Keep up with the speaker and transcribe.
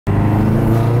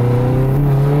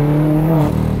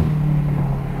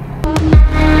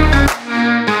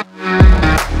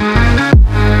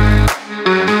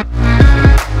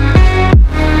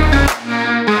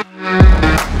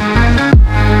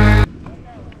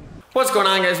What's going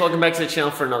on, guys? Welcome back to the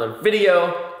channel for another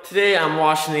video. Today I'm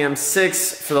washing the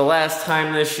M6 for the last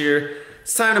time this year.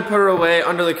 It's time to put her away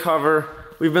under the cover.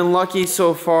 We've been lucky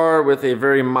so far with a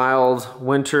very mild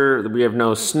winter. We have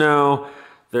no snow.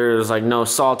 There's like no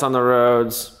salt on the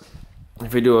roads.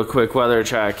 If we do a quick weather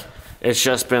check, it's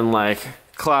just been like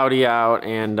cloudy out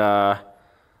and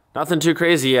nothing too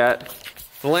crazy yet.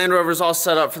 The Land Rover's all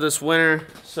set up for this winter,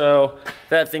 so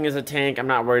that thing is a tank. I'm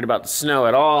not worried about the snow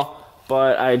at all.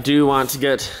 But I do want to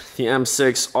get the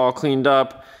M6 all cleaned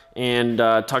up and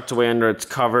tucked away under its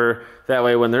cover. That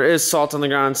way when there is salt on the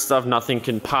ground and stuff, nothing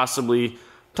can possibly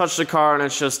touch the car and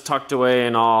it's just tucked away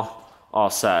and all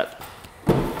set.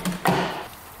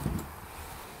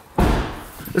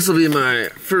 This will be my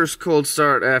first cold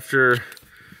start after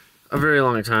a very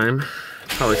long time,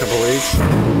 probably a couple weeks.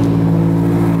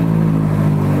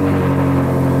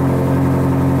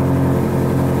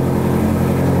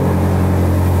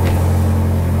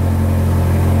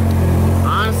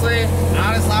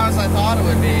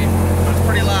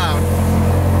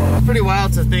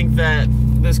 To think that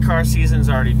this car season's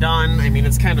already done. I mean,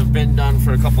 it's kind of been done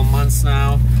for a couple months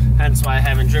now, hence why I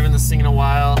haven't driven this thing in a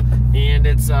while. And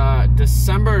it's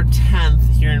December 10th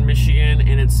here in Michigan,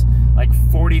 and it's like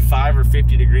 45 or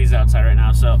 50 degrees outside right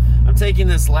now. So I'm taking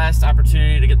this last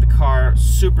opportunity to get the car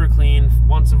super clean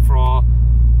once and for all.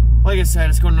 Like I said,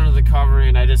 it's going under the cover,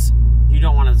 and you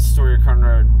don't want to store your car under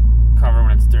a cover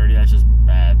when it's dirty. That's just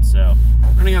bad. So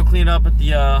I'm gonna go clean it up at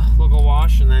the local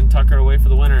wash and then tuck her away for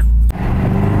the winter.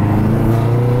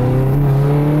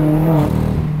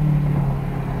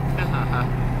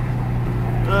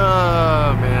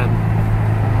 Oh man.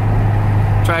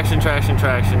 Traction.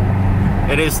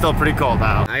 It is still pretty cold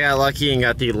out. I got lucky and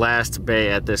got the last bay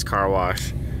at this car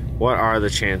wash. What are the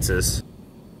chances?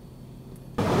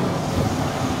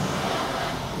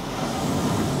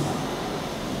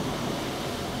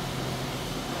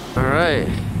 Alright,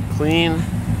 clean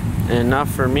and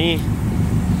enough for me.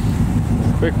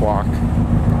 Quick walk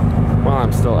while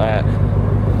I'm still at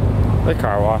the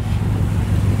car wash.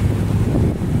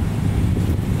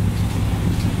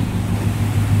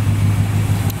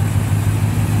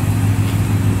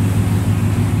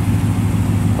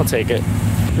 I'll take it.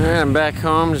 Alright, I'm back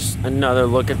home. Just another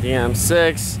look at the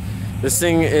M6. This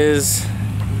thing is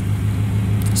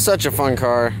such a fun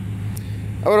car.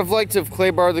 I would have liked to have clay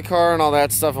barred the car and all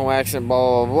that stuff and waxed it,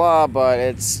 blah, blah, blah, but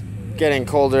it's getting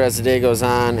colder as the day goes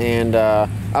on, and I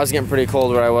was getting pretty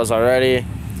cold where I was already.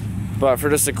 But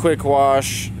for just a quick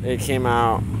wash, it came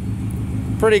out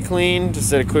pretty clean.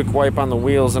 Just did a quick wipe on the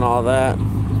wheels and all that.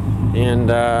 And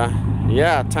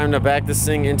yeah, time to back this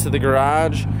thing into the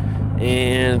garage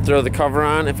and throw the cover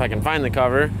on, if I can find the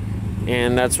cover.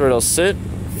 And that's where it'll sit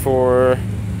for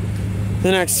the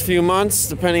next few months,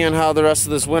 depending on how the rest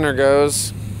of this winter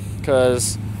goes,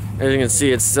 because as you can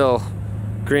see, it's still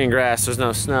green grass, there's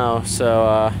no snow.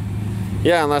 So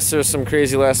yeah, unless there's some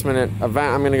crazy last minute event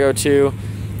I'm gonna go to,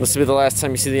 this will be the last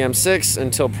time you see the M6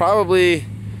 until probably,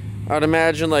 I would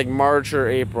imagine, like March or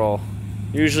April.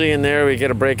 Usually in there we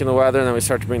get a break in the weather and then we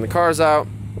start to bring the cars out.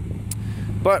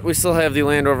 But we still have the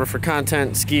Land Rover for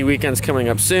content. Ski weekend's coming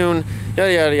up soon,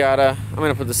 yada yada yada. I'm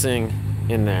gonna put this thing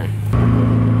in there.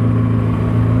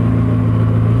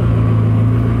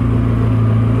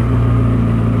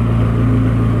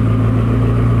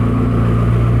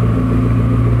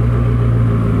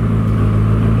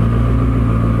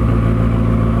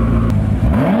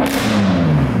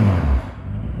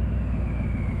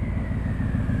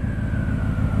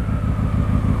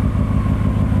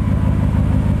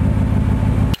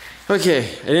 Okay,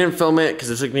 I didn't film it because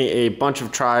it took me a bunch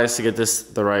of tries to get this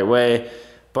the right way,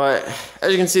 but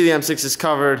as you can see, the M6 is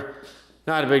covered,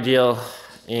 not a big deal.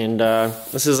 And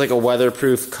this is like a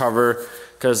weatherproof cover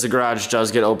because the garage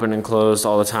does get open and closed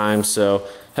all the time, so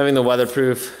having the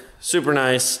weatherproof, super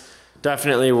nice,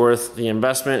 definitely worth the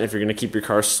investment if you're going to keep your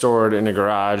car stored in a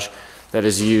garage that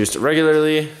is used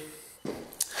regularly.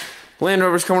 Land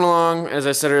Rover's coming along. As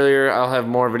I said earlier, I'll have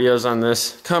more videos on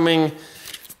this coming.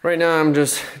 Right now I'm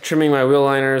just trimming my wheel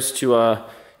liners to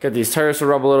get these tires to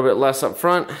rub a little bit less up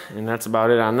front, and that's about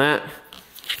it on that.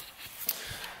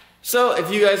 So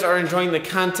if you guys are enjoying the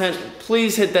content,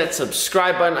 please hit that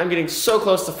subscribe button. I'm getting so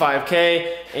close to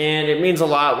 5K, and it means a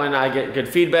lot when I get good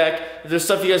feedback. If there's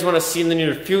stuff you guys want to see in the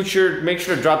near future, make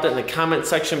sure to drop that in the comment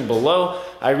section below.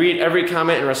 I read every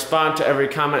comment and respond to every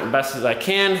comment best as I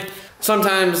can.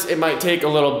 Sometimes it might take a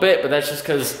little bit, but that's just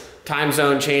because time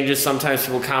zone changes. Sometimes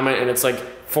people comment and it's like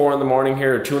 4 in the morning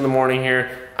here or 2 in the morning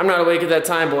here. I'm not awake at that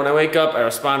time, but when I wake up, I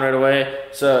respond right away.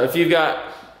 So if you've got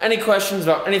any questions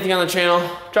about anything on the channel,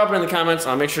 drop it in the comments.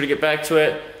 I'll make sure to get back to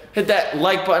it. Hit that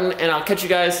like button, and I'll catch you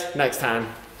guys next time.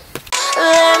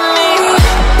 Let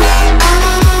me